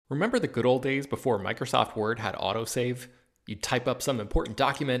Remember the good old days before Microsoft Word had autosave? You'd type up some important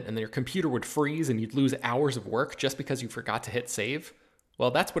document and then your computer would freeze and you'd lose hours of work just because you forgot to hit save?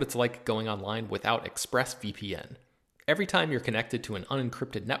 Well, that's what it's like going online without ExpressVPN. Every time you're connected to an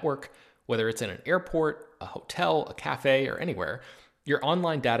unencrypted network, whether it's in an airport, a hotel, a cafe, or anywhere, your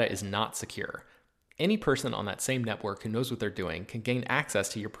online data is not secure. Any person on that same network who knows what they're doing can gain access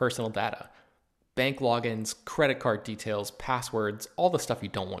to your personal data. Bank logins, credit card details, passwords, all the stuff you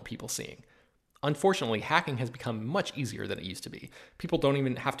don't want people seeing. Unfortunately, hacking has become much easier than it used to be. People don't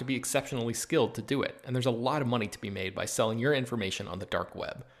even have to be exceptionally skilled to do it, and there's a lot of money to be made by selling your information on the dark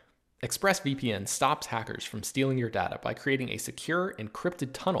web. ExpressVPN stops hackers from stealing your data by creating a secure, encrypted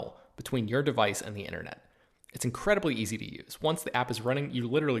tunnel between your device and the internet. It's incredibly easy to use. Once the app is running, you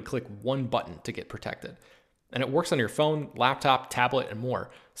literally click one button to get protected. And it works on your phone, laptop, tablet, and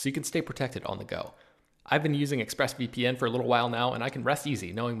more, so you can stay protected on the go. I've been using ExpressVPN for a little while now, and I can rest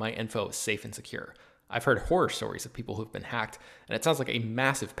easy knowing my info is safe and secure. I've heard horror stories of people who've been hacked, and it sounds like a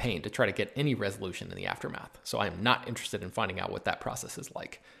massive pain to try to get any resolution in the aftermath, so I am not interested in finding out what that process is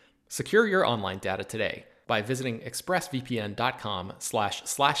like. Secure your online data today by visiting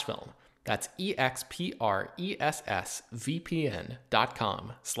expressvpn.com/film. That's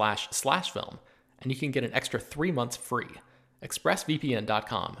expressvpn.com//film. And you can get an extra 3 months free.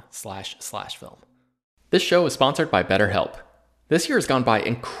 expressvpn.com//film. This show is sponsored by BetterHelp. This year has gone by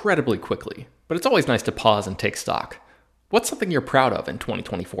incredibly quickly, but it's always nice to pause and take stock. What's something you're proud of in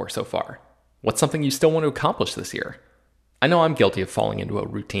 2024 so far? What's something you still want to accomplish this year? I know I'm guilty of falling into a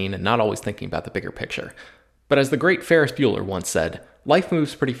routine and not always thinking about the bigger picture. But as the great Ferris Bueller once said, life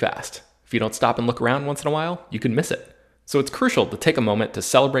moves pretty fast. If you don't stop and look around once in a while, you can miss it. So it's crucial to take a moment to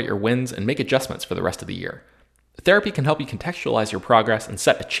celebrate your wins and make adjustments for the rest of the year. Therapy can help you contextualize your progress and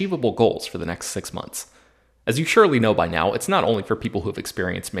set achievable goals for the next 6 months. As you surely know by now, it's not only for people who've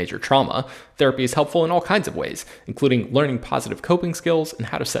experienced major trauma. Therapy is helpful in all kinds of ways, including learning positive coping skills and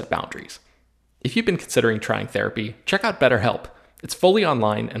how to set boundaries. If you've been considering trying therapy, check out BetterHelp. It's fully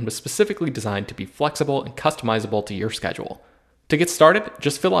online and was specifically designed to be flexible and customizable to your schedule. To get started,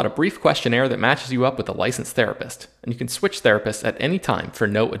 just fill out a brief questionnaire that matches you up with a licensed therapist, and you can switch therapists at any time for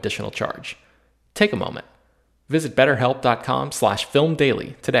no additional charge. Take a moment. Visit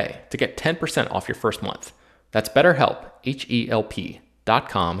betterhelp.com/filmdaily today to get 10% off your first month. That's BetterHelp,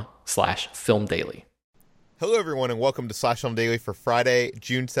 HELP.com/filmdaily. Hello, everyone, and welcome to Slash Film Daily for Friday,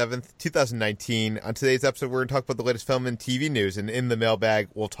 June 7th, 2019. On today's episode, we're going to talk about the latest film and TV news, and in the mailbag,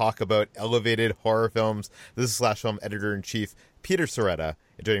 we'll talk about elevated horror films. This is Slash Film Editor-in-Chief Peter Sciretta,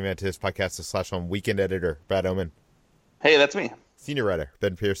 and joining me on today's podcast is Slash Film Weekend Editor Brad Oman. Hey, that's me. Senior Writer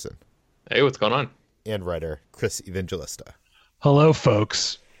Ben Pearson. Hey, what's going on? And Writer Chris Evangelista. Hello,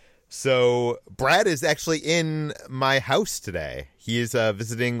 folks. So, Brad is actually in my house today. He is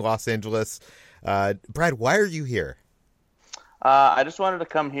visiting Los Angeles. Brad, why are you here? I just wanted to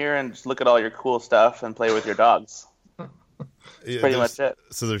come here and just look at all your cool stuff and play with your dogs. That's pretty much it.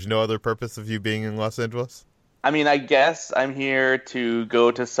 So there's no other purpose of you being in Los Angeles? I mean, I guess I'm here to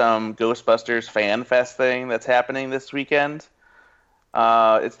go to some Ghostbusters Fan Fest thing that's happening this weekend.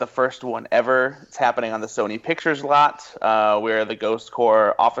 It's the first one ever. It's happening on the Sony Pictures lot, where the Ghost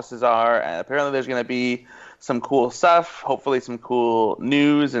Corps offices are, and apparently there's going to be some cool stuff, hopefully some cool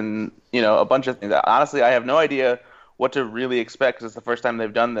news, and a bunch of things. Honestly, I have no idea what to really expect because it's the first time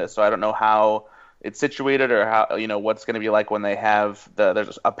they've done this, so I don't know how it's situated or how what's going to be like when they have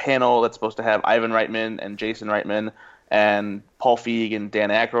there's a panel that's supposed to have Ivan Reitman and Jason Reitman and Paul Feig and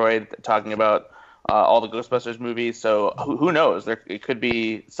Dan Aykroyd talking about all the Ghostbusters movies. So who knows? It could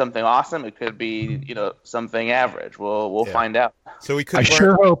be something awesome. It could be something average. We'll find out. So we could. I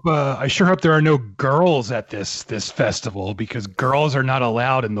sure hope there are no girls at this festival, because girls are not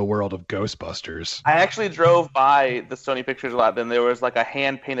allowed in the world of Ghostbusters. I actually drove by the Sony Pictures lot. Then there was like a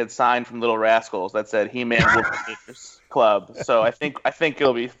hand painted sign from Little Rascals that said He-Man Wolfpackers Club. So I think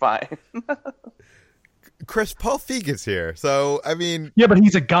it'll be fine. Chris, Paul Feig is here, so I mean, yeah, but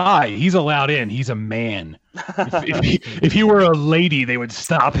he's a guy. He's allowed in. He's a man. If he were a lady, they would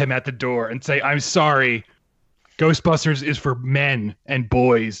stop him at the door and say, "I'm sorry, Ghostbusters is for men and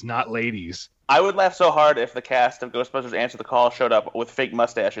boys, not ladies." I would laugh so hard if the cast of Ghostbusters Answer the Call showed up with fake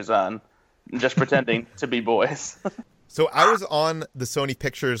mustaches on, just pretending to be boys. So I was on the Sony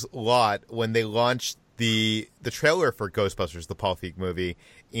Pictures lot when they launched the trailer for Ghostbusters, the Paul Feig movie,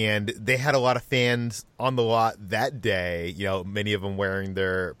 and they had a lot of fans on the lot that day, many of them wearing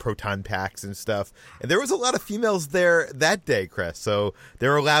their proton packs and stuff. And there was a lot of females there that day, Chris. So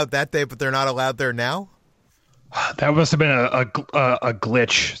they're allowed that day, but they're not allowed there now? That must have been a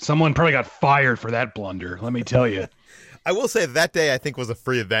glitch. Someone probably got fired for that blunder, let me tell you. I will say that day I think was a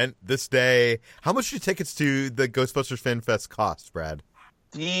free event. This day, how much do tickets to the Ghostbusters Fan Fest cost, Brad?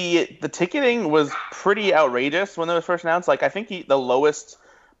 The ticketing was pretty outrageous when it was first announced. Like I think the lowest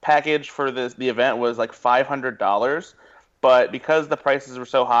package for the event was like $500, but because the prices were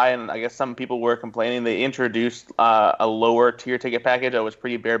so high, and I guess some people were complaining, they introduced a lower tier ticket package that was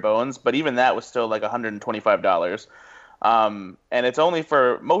pretty bare bones. But even that was still like $125. And it's only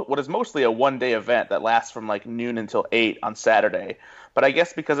for what is mostly a one-day event that lasts from like noon until 8 on Saturday. But I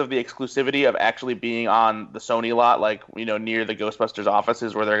guess because of the exclusivity of actually being on the Sony lot, like, you know, near the Ghostbusters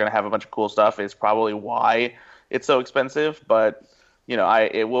offices where they're going to have a bunch of cool stuff, is probably why it's so expensive. But, you know,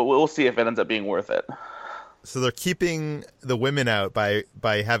 we'll see if it ends up being worth it. So they're keeping the women out by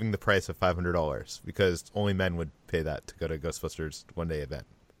having the price of $500 because only men would pay that to go to Ghostbusters one-day event.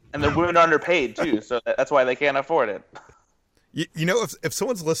 And the women are underpaid, too, so that's why they can't afford it. You know, if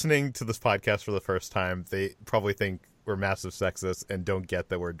someone's listening to this podcast for the first time, they probably think we're massive sexists and don't get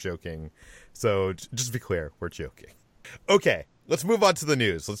that we're joking. So just to be clear, we're joking. Okay, let's move on to the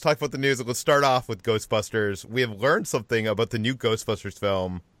news. Let's talk about the news. Let's start off with Ghostbusters. We have learned something about the new Ghostbusters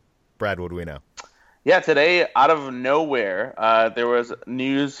film. Brad, what do we know? Yeah, today, out of nowhere, there was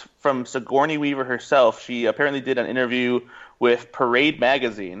news from Sigourney Weaver herself. She apparently did an interview with Parade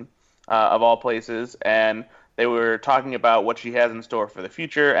Magazine, of all places, and they were talking about what she has in store for the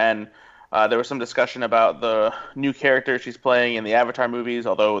future, and there was some discussion about the new character she's playing in the Avatar movies,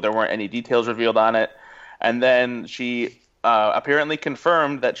 although there weren't any details revealed on it. And then she apparently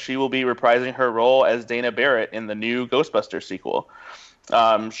confirmed that she will be reprising her role as Dana Barrett in the new Ghostbusters sequel.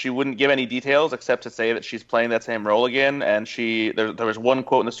 She wouldn't give any details except to say that she's playing that same role again, and there was one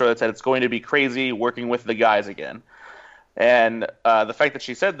quote in the story that said, "It's going to be crazy working with the guys again." And the fact that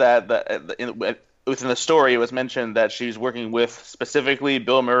she said that within the story, it was mentioned that she's working with specifically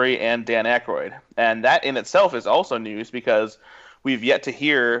Bill Murray and Dan Aykroyd. And that in itself is also news because we've yet to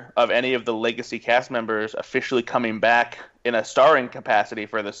hear of any of the legacy cast members officially coming back in a starring capacity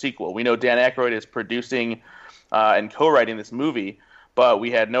for the sequel. We know Dan Aykroyd is producing and co-writing this movie, but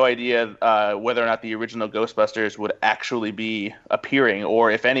we had no idea whether or not the original Ghostbusters would actually be appearing,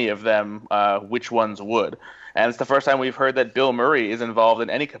 or if any of them, which ones would. And it's the first time we've heard that Bill Murray is involved in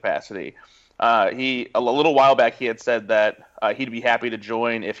any capacity. A little while back, he had said that he'd be happy to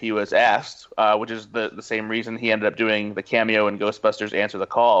join if he was asked, which is the same reason he ended up doing the cameo in Ghostbusters Answer the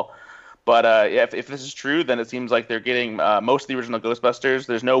Call. But if this is true, then it seems like they're getting most of the original Ghostbusters.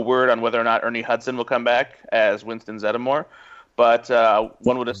 There's no word on whether or not Ernie Hudson will come back as Winston Zeddemore. But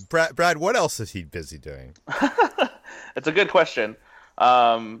one would have... Brad, what else is he busy doing? It's a good question.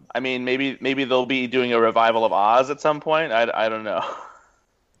 I mean, maybe they'll be doing a revival of Oz at some point. I don't know.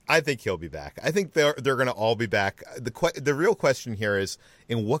 I think he'll be back. I think they're going to all be back. The real question here is,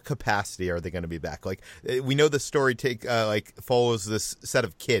 in what capacity are they going to be back? Like, we know the story follows this set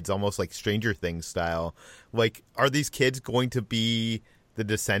of kids, almost like Stranger Things style. Like, are these kids going to be the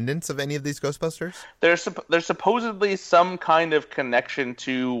descendants of any of these Ghostbusters? There's supposedly some kind of connection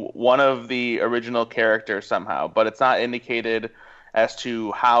to one of the original characters somehow, but it's not indicated as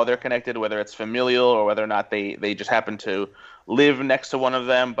to how they're connected, whether it's familial or whether or not they just happen to live next to one of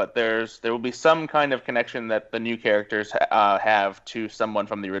them. But there will be some kind of connection that the new characters have to someone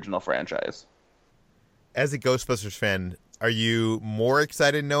from the original franchise. As a Ghostbusters fan, are you more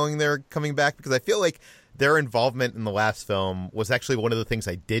excited knowing they're coming back? Because I feel like their involvement in the last film was actually one of the things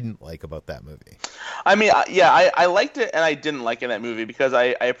I didn't like about that movie. I mean, I liked it and I didn't like it in that movie because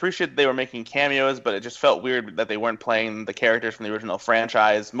I appreciate they were making cameos, but it just felt weird that they weren't playing the characters from the original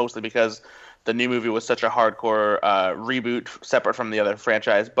franchise, mostly because the new movie was such a hardcore reboot separate from the other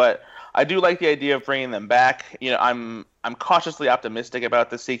franchise. But I do like the idea of bringing them back. You know, I'm cautiously optimistic about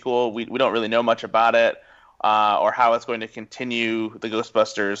the sequel. We don't really know much about it or how it's going to continue the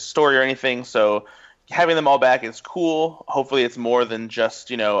Ghostbusters story or anything, so having them all back is cool. Hopefully it's more than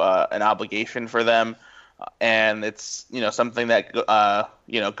just, an obligation for them. And it's, something that,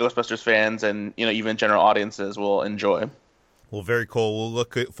 Ghostbusters fans and, even general audiences will enjoy. Well, very cool. We'll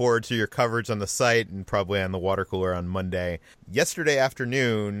look forward to your coverage on the site and probably on the water cooler on Monday. Yesterday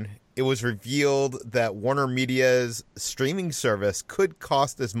afternoon, it was revealed that Warner Media's streaming service could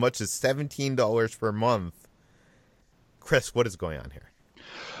cost as much as $17 per month. Chris, what is going on here?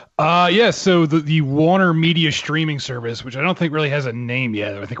 So the Warner Media streaming service, which I don't think really has a name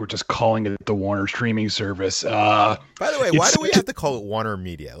yet. I think we're just calling it the Warner streaming service. By the way, why do we have to call it Warner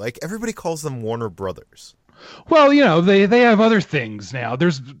Media? Like, everybody calls them Warner Brothers. Well, they have other things now.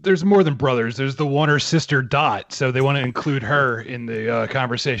 There's more than brothers. There's the Warner sister Dot, so they want to include her in the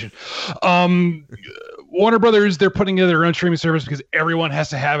conversation. Warner Brothers, they're putting together their own streaming service because everyone has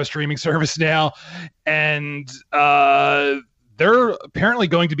to have a streaming service now. And they're apparently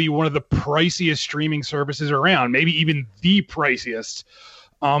going to be one of the priciest streaming services around, maybe even the priciest.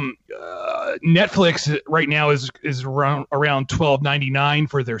 Netflix right now is around $12.99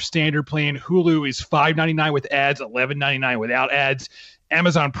 for their standard plan. Hulu is $5.99 with ads, $11.99 without ads.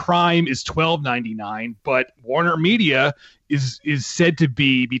 Amazon Prime is $12.99, but Warner Media is said to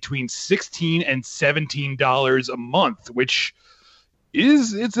be between $16 and $17 a month, which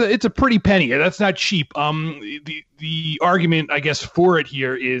is it's a pretty penny. That's not cheap. The argument, I guess, for it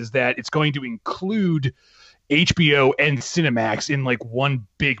here is that it's going to include HBO and Cinemax in like one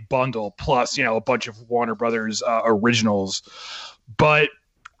big bundle, plus a bunch of Warner Brothers originals. But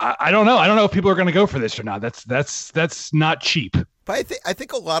I don't know. I don't know if people are going to go for this or not. That's not cheap. But I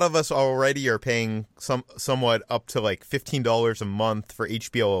think a lot of us already are paying somewhat up to like $15 a month for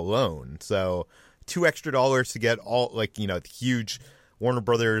HBO alone. So $2 extra to get all the huge Warner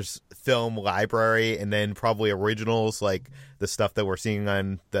Brothers film library, and then probably originals like the stuff that we're seeing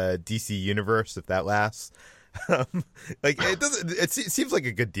on the DC universe, if that lasts. It seems like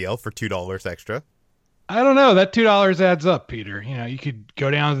a good deal for $2 extra. I don't know. That $2 adds up, Peter. You could go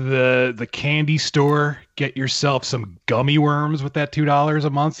down to the candy store, get yourself some gummy worms with that $2 a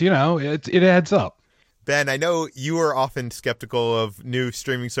month. It adds up. Ben, I know you are often skeptical of new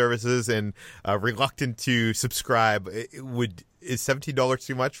streaming services and reluctant to subscribe. Is $17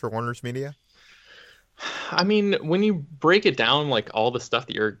 too much for Warner's Media? I mean, when you break it down, like all the stuff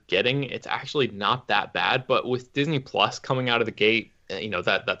that you're getting, it's actually not that bad. But with Disney Plus coming out of the gate,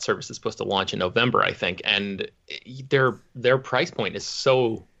 that service is supposed to launch in November, I think, and their price point is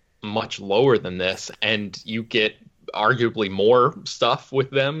so much lower than this, and you get arguably more stuff with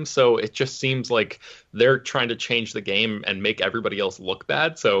them. So it just seems like they're trying to change the game and make everybody else look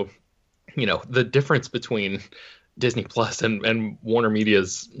bad. So, the difference between Disney Plus and Warner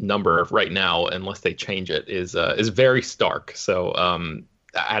Media's number right now, unless they change it, is very stark. So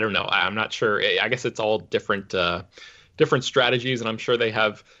I don't know. I'm not sure. I guess it's all different strategies, and I'm sure they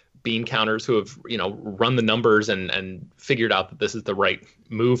have bean counters who have run the numbers and figured out that this is the right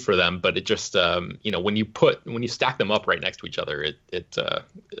move for them. But it just when you stack them up right next to each other,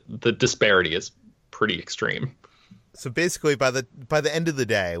 the disparity is pretty extreme. So basically, by the end of the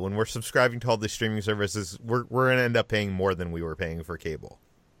day, when we're subscribing to all these streaming services, we're going to end up paying more than we were paying for cable,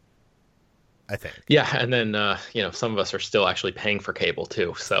 I think. Yeah, and then some of us are still actually paying for cable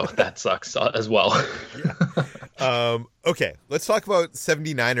too, so that sucks as well. Yeah. Okay, let's talk about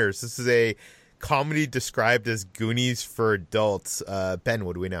 79ers. This is a comedy described as Goonies for adults. Ben,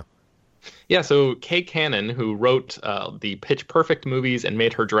 what do we know? Yeah, so Kay Cannon, who wrote the Pitch Perfect movies and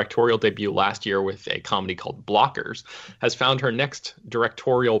made her directorial debut last year with a comedy called Blockers, has found her next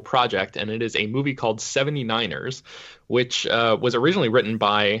directorial project, and it is a movie called 79ers, which was originally written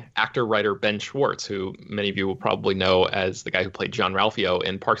by actor-writer Ben Schwartz, who many of you will probably know as the guy who played John Ralphio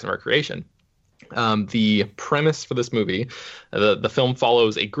in Parks and Recreation. The premise for this movie, the film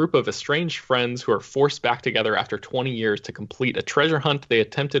follows a group of estranged friends who are forced back together after 20 years to complete a treasure hunt they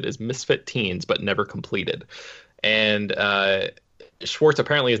attempted as misfit teens but never completed. And Schwartz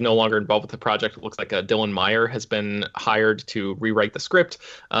apparently is no longer involved with the project. It looks like Dylan Meyer has been hired to rewrite the script.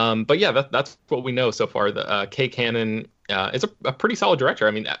 But yeah, that's what we know so far. Kay Cannon is a pretty solid director.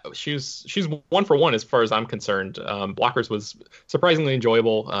 I mean, she's one for one as far as I'm concerned. Blockers was surprisingly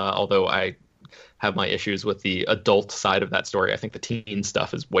enjoyable, although I have my issues with the adult side of that story. I think the teen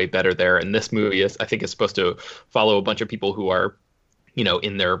stuff is way better there. And this movie I think is supposed to follow a bunch of people who are,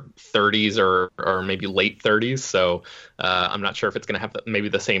 in their 30s or maybe late 30s. So I'm not sure if it's going to have maybe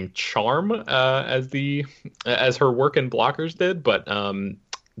the same charm as her work in Blockers did. But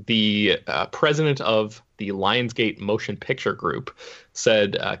the president of the Lionsgate Motion Picture Group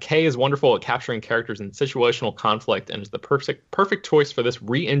said, Kay is wonderful at capturing characters in situational conflict and is the perfect choice for this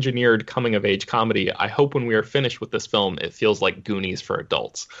re-engineered coming-of-age comedy. I hope when we are finished with this film, it feels like Goonies for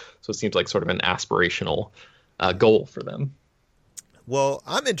adults. So it seems like sort of an aspirational goal for them. Well,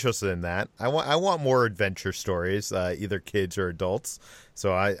 I'm interested in that. I want more adventure stories, either kids or adults.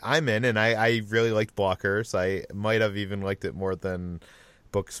 So I'm in, and I really liked Blockers. I might have even liked it more than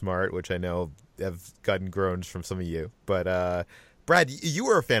Booksmart, which I know have gotten groans from some of you. But Brad, you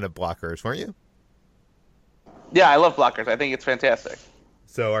were a fan of Blockers, weren't you? Yeah, I love Blockers. I think it's fantastic.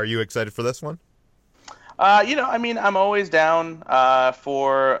 So are you excited for this one? I'm always down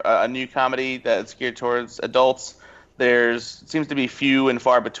for a new comedy that's geared towards adults. Seems to be few and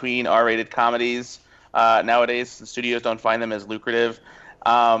far between R-rated comedies nowadays. The studios don't find them as lucrative.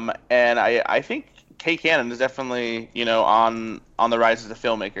 And I think Kay Cannon is definitely, on the rise as a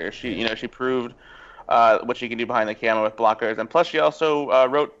filmmaker. She proved which she can do behind the camera with blockers. And plus, she also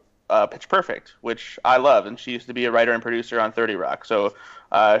wrote Pitch Perfect, which I love, and she used to be a writer and producer on 30 Rock. So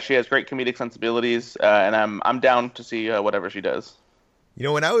she has great comedic sensibilities, and I'm down to see whatever she does. You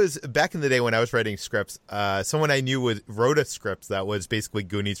know, when I was back in the day when I was writing scripts, someone I knew wrote a script that was basically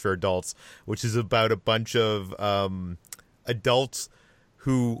Goonies for Adults, which is about a bunch of adults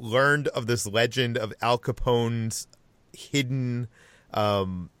who learned of this legend of Al Capone's hidden.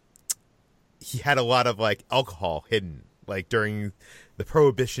 He had a lot of like alcohol hidden, like during the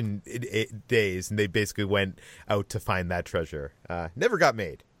Prohibition days, and they basically went out to find that treasure. Never got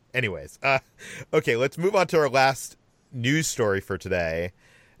made. Anyways, okay, let's move on to our last news story for today.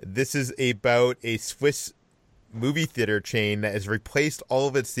 This is about a Swiss movie theater chain that has replaced all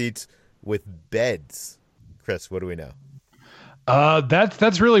of its seats with beds. Chris, what do we know?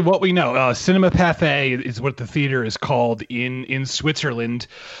 That's really what we know. Cinema Pathé is what the theater is called in Switzerland.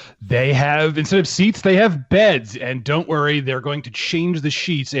 They have, instead of seats, they have beds, and don't worry, they're going to change the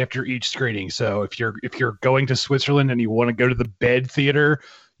sheets after each screening. So if you're going to Switzerland and you want to go to the bed theater,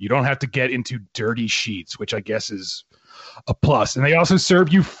 you don't have to get into dirty sheets, which I guess is a plus. And they also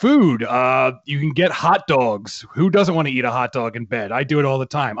serve you food. You can get hot dogs. Who doesn't want to eat a hot dog in bed? I do it all the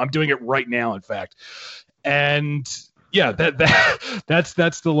time. I'm doing it right now, in fact. And yeah,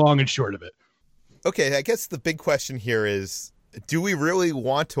 that's the long and short of it. Okay, I guess the big question here is, do we really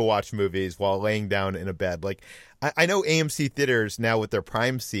want to watch movies while laying down in a bed? Like, I know AMC theaters now with their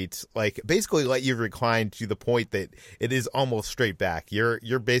prime seats, like, basically let you recline to the point that it is almost straight back. You're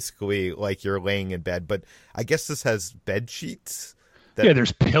basically like you're laying in bed, but I guess this has bed sheets. Yeah,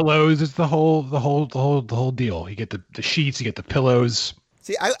 there's pillows. It's the whole deal. You get the sheets, you get the pillows.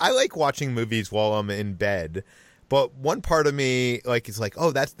 See, I like watching movies while I'm in bed. But one part of me, like, is like,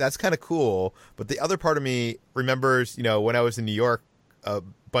 oh, that's kind of cool. But the other part of me remembers, you know, when I was in New York a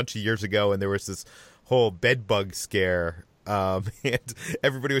bunch of years ago, and there was this whole bed bug scare, and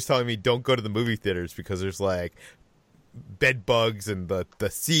everybody was telling me don't go to the movie theaters because there's like bed bugs and the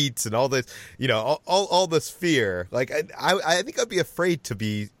seats and all this, you know, all this fear. Like, I think I'd be afraid to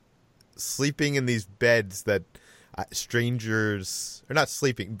be sleeping in these beds that strangers are not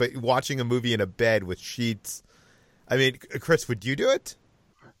sleeping, but watching a movie in a bed with sheets. I mean, Chris, would you do it?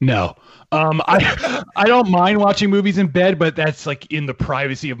 No. I don't mind watching movies in bed, but that's like in the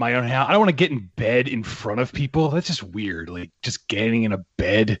privacy of my own house. I don't want to get in bed in front of people. That's just weird. Like just getting in a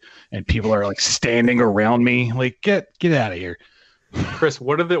bed and people are like standing around me. Like get out of here. Chris,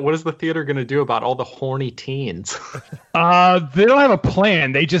 what is the theater going to do about all the horny teens? They don't have a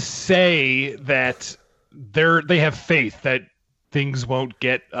plan. They just say that they have faith that things won't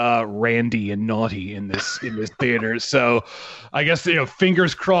get randy and naughty in this theater. So I guess, you know,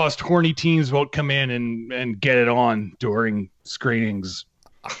 fingers crossed horny teens won't come in and get it on during screenings.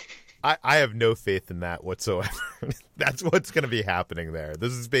 I have no faith in that whatsoever. That's what's going to be happening there.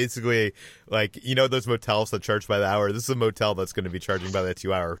 This is basically like, you know, those motels that charge by the hour. This is a motel that's going to be charging by the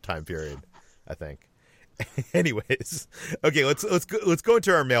 2-hour time period, I think. Anyways, okay, let's go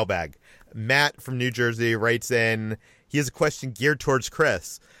into our mailbag. Matt from New Jersey writes in. He has a question geared towards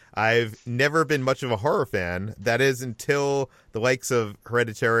Chris. I've never been much of a horror fan. That is until the likes of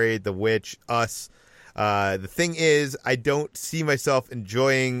Hereditary, The Witch, Us. The thing is, I don't see myself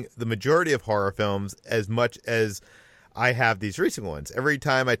enjoying the majority of horror films as much as I have these recent ones. Every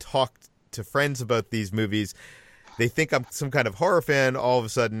time I talk to friends about these movies, they think I'm some kind of horror fan all of a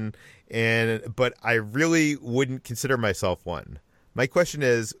sudden, but I really wouldn't consider myself one. My question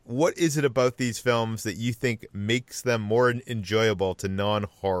is, what is it about these films that you think makes them more enjoyable to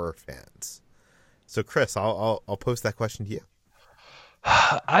non-horror fans? So, Chris, I'll post that question to you.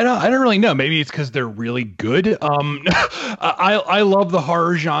 I don't really know. Maybe it's because they're really good. I love the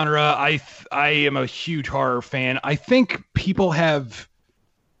horror genre. I am a huge horror fan. I think people have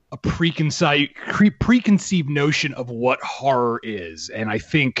a preconceived notion of what horror is, and I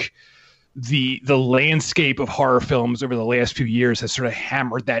think the landscape of horror films over the last few years has sort of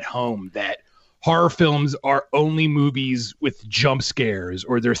hammered that home, that horror films are only movies with jump scares,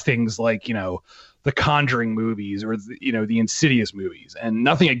 or they're things like, you know, the Conjuring movies or the Insidious movies. And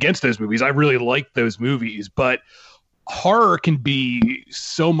nothing against those movies. I really like those movies, but horror can be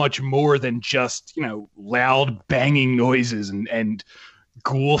so much more than just, you know, loud banging noises and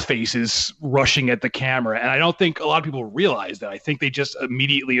ghoul faces rushing at the camera. And I don't think a lot of people realize that. I think they just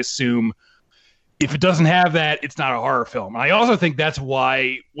immediately assume if it doesn't have that, it's not a horror film. And I also think that's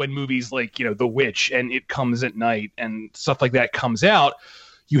why when movies like, you know, The Witch and It Comes at Night and stuff like that comes out,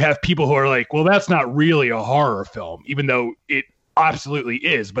 you have people who are like, well, that's not really a horror film, even though it absolutely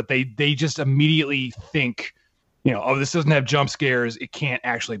is. But they just immediately think, you know, oh, this doesn't have jump scares, it can't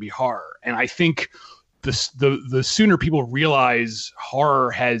actually be horror. And I think the sooner people realize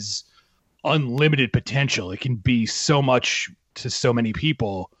horror has unlimited potential, it can be so much to so many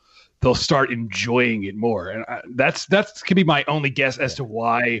people, they'll start enjoying it more. And that's could be my only guess as to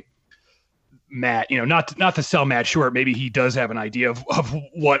why Matt, not to sell Matt short, maybe he does have an idea of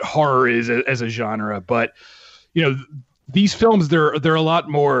what horror is as a genre, but these films, they're a lot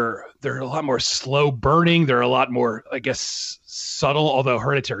more slow burning. They're a lot more, I guess, subtle, although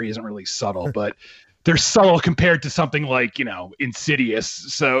Hereditary isn't really subtle, but they're subtle compared to something like, Insidious.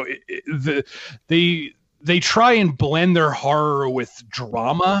 So they try and blend their horror with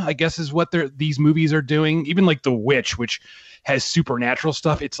drama, I guess, is what these movies are doing. Even like The Witch, which has supernatural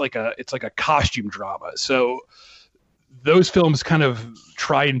stuff, it's like a costume drama. So those films kind of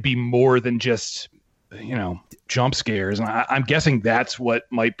try and be more than just jump scares, and I'm guessing that's what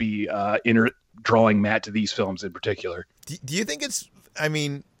might be drawing Matt to these films in particular. Do you think it's? I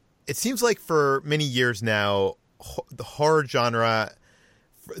mean, it seems like for many years now, the horror genre,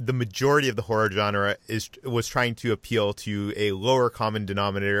 the majority of the horror genre was trying to appeal to a lower common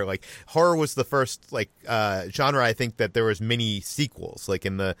denominator. Like horror was the first genre. I think that there was many sequels, like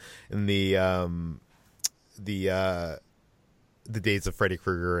in the days of Freddy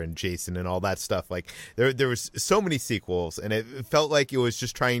Krueger and Jason and all that stuff. Like there was so many sequels, and it felt like it was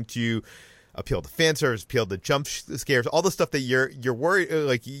just trying to appeal to fan service, appeal to jump scares, all the stuff that you're worried,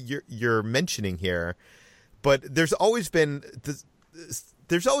 like you're mentioning here. But there's always been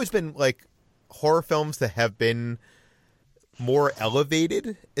like horror films that have been more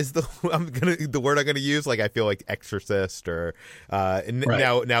elevated is the word I'm gonna use. Like I feel like Exorcist or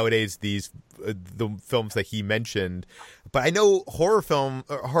nowadays the films that he mentioned. But I know horror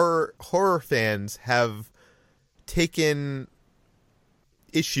fans have taken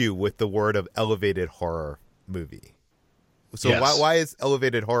issue with the word of elevated horror movie. So yes. Why is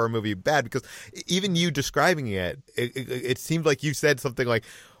elevated horror movie bad? Because even you describing it seemed like you said something like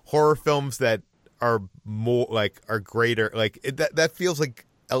horror films that are more like are greater, like that feels like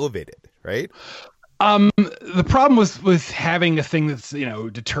elevated, right? The problem with having a thing that's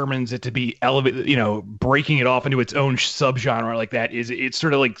determines it to be elevated, breaking it off into its own subgenre like that is it's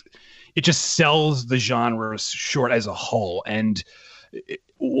sort of like it just sells the genre short as a whole. And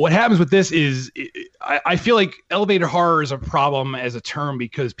what happens with this is I feel like elevated horror is a problem as a term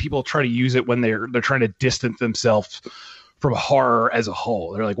because people try to use it when they're trying to distance themselves from horror as a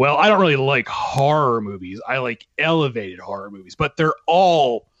whole. They're like, well, I don't really like horror movies. I like elevated horror movies, but they're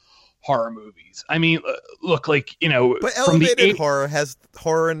all horror movies. I mean, look, like, but elevated horror has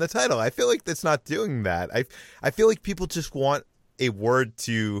horror in the title. I feel like that's not doing that. I feel like people just want a word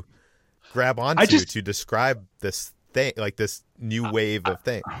to grab onto to describe this thing, like this new wave of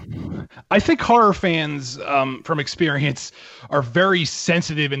thing. I think horror fans, from experience, are very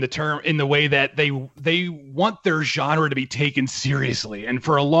sensitive in the way that they want their genre to be taken seriously. And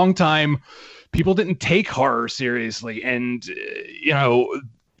for a long time, people didn't take horror seriously, and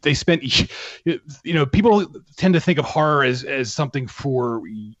they spent, people tend to think of horror as something for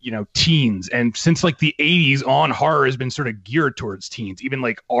teens, and since like the 80s on, horror has been sort of geared towards teens, even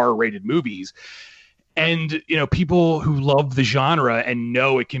like R-rated movies. And, people who love the genre and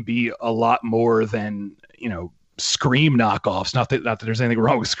know it can be a lot more than, Scream knockoffs. Not that there's anything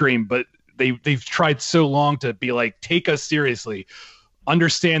wrong with Scream, but they've tried so long to be like, take us seriously.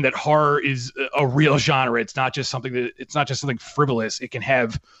 Understand that horror is a real genre. It's not just something frivolous. It can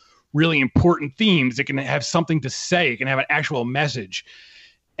have really important themes. It can have something to say. It can have an actual message.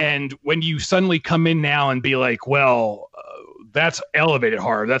 And when you suddenly come in now and be like, well, that's elevated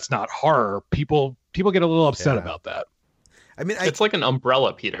horror, that's not horror, people get a little upset about that. I mean, it's like an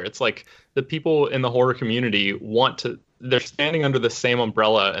umbrella, Peter. It's like the people in the horror community they're standing under the same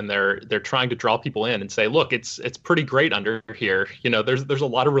umbrella, and they're trying to draw people in and say, look, it's pretty great under here. There's a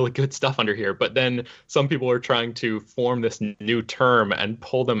lot of really good stuff under here. But then some people are trying to form this new term and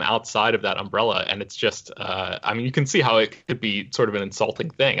pull them outside of that umbrella. And it's just, you can see how it could be sort of an insulting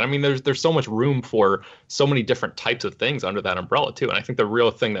thing. I mean, there's so much room for so many different types of things under that umbrella too. And I think the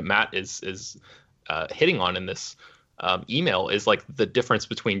real thing that Matt is hitting on in this email is like the difference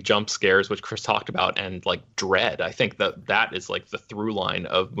between jump scares, which Chris talked about, and like dread. I think that is like the through line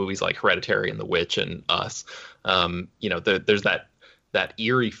of movies like Hereditary and The Witch and Us. There's that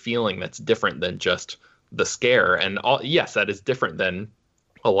eerie feeling that's different than just the scare. And yes, that is different than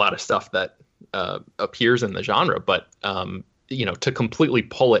a lot of stuff that appears in the genre. But to completely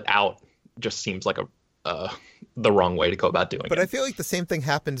pull it out just seems like the wrong way to go about doing it. But I feel like the same thing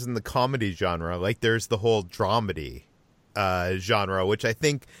happens in the comedy genre. Like there's the whole dramedy genre, which I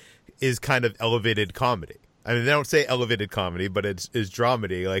think is kind of elevated comedy. I mean, they don't say elevated comedy, but it's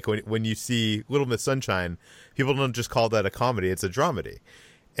dramedy. Like when you see Little Miss Sunshine, people don't just call that a comedy; it's a dramedy.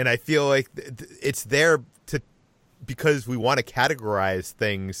 And I feel like it's there because we want to categorize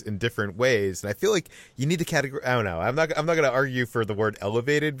things in different ways. And I feel like you need to categorize. I don't know. I'm not going to argue for the word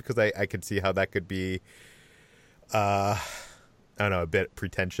elevated because I could see how that could be, I don't know, a bit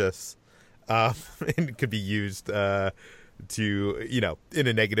pretentious. And it could be used to, in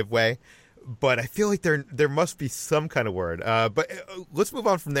a negative way. But I feel like there must be some kind of word. But let's move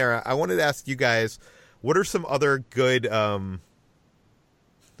on from there. I wanted to ask you guys, what are some other good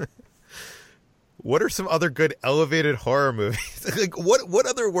what are some other good elevated horror movies? Like what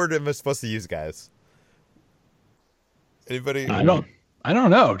other word am I supposed to use, guys? Anybody? I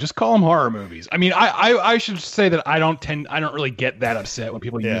don't know. Just call them horror movies. I mean, I should say that I don't really get that upset when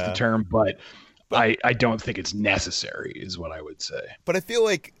people use the term, but I don't think it's necessary, is what I would say. But I feel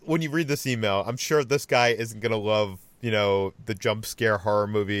like when you read this email, I'm sure this guy isn't going to love, the jump scare horror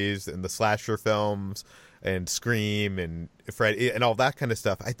movies and the slasher films and Scream and Fred and all that kind of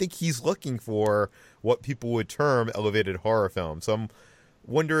stuff. I think he's looking for what people would term elevated horror films. So I'm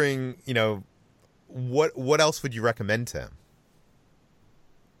wondering, what else would you recommend to him?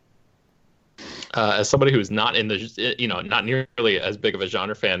 As somebody who's not in the, not nearly as big of a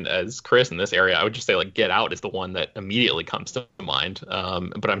genre fan as Chris in this area, I would just say like Get Out is the one that immediately comes to mind.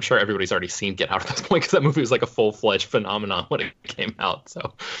 But I'm sure everybody's already seen Get Out at this point because that movie was like a full-fledged phenomenon when it came out.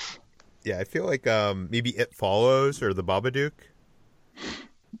 So, yeah, I feel like maybe It Follows or The Babadook.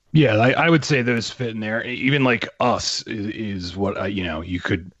 Yeah, I would say those fit in there. Even like Us is what you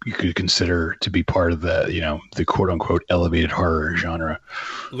could consider to be part of the the quote unquote elevated horror genre.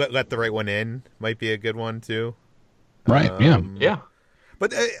 Let the Right One In might be a good one too. Right. Yeah.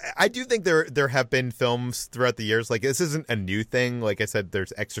 But I do think there have been films throughout the years. Like this isn't a new thing. Like I said,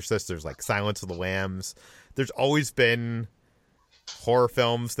 there's Exorcist. There's like Silence of the Lambs. There's always been horror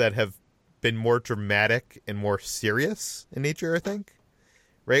films that have been more dramatic and more serious in nature, I think.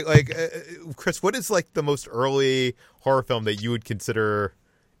 Right? Like, Chris, what is like the most early horror film that you would consider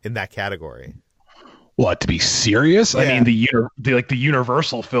in that category? What, to be serious? Yeah. I mean, the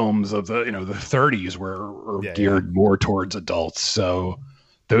Universal films of the the 30s were geared more towards adults, so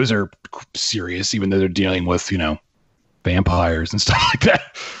those are serious, even though they're dealing with vampires and stuff like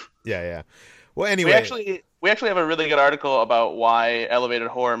that. Yeah. Well, anyway, we actually have a really good article about why elevated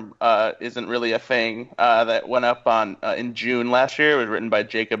horror isn't really a thing that went up in June last year. It was written by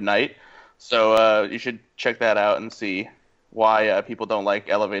Jacob Knight, so you should check that out and see why people don't like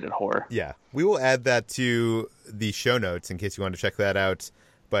elevated horror. Yeah, we will add that to the show notes in case you want to check that out.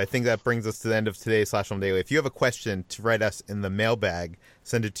 But I think that brings us to the end of today's Slash Film Daily. If you have a question to write us in the mailbag,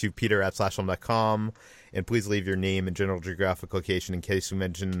 send it to peter@slashfilm.com, and please leave your name and general geographic location in case we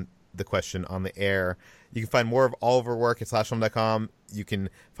mention the question on the air. You can find more of all of our work at slashfilm.com. You can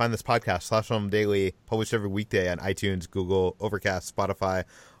find this podcast, Slash Film Daily, published every weekday on iTunes, Google, Overcast, Spotify,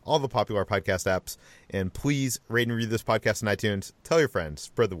 all the popular podcast apps. And please rate and review this podcast on iTunes. Tell your friends.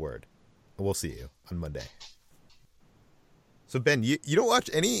 Spread the word. And we'll see you on Monday. So, Ben, you don't watch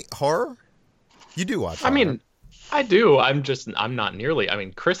any horror? You do watch horror. I mean, I do. I'm not nearly. I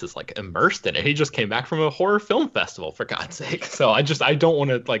mean, Chris is like immersed in it. He just came back from a horror film festival, for God's sake. So I don't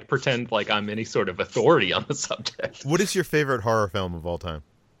want to like pretend like I'm any sort of authority on the subject. What is your favorite horror film of all time?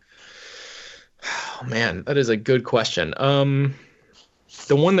 Oh man, that is a good question.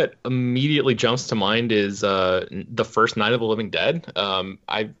 The one that immediately jumps to mind is the first Night of the Living Dead.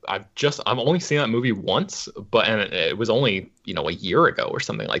 I've only seen that movie once, and it was only a year ago or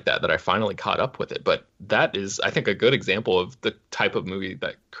something like that I finally caught up with it. But that is, I think, a good example of the type of movie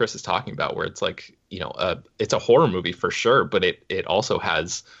that Chris is talking about, where it's like it's a horror movie for sure, but it also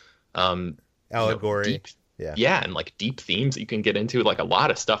has allegory. And like deep themes that you can get into, like a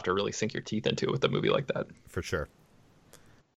lot of stuff to really sink your teeth into with a movie like that. For sure.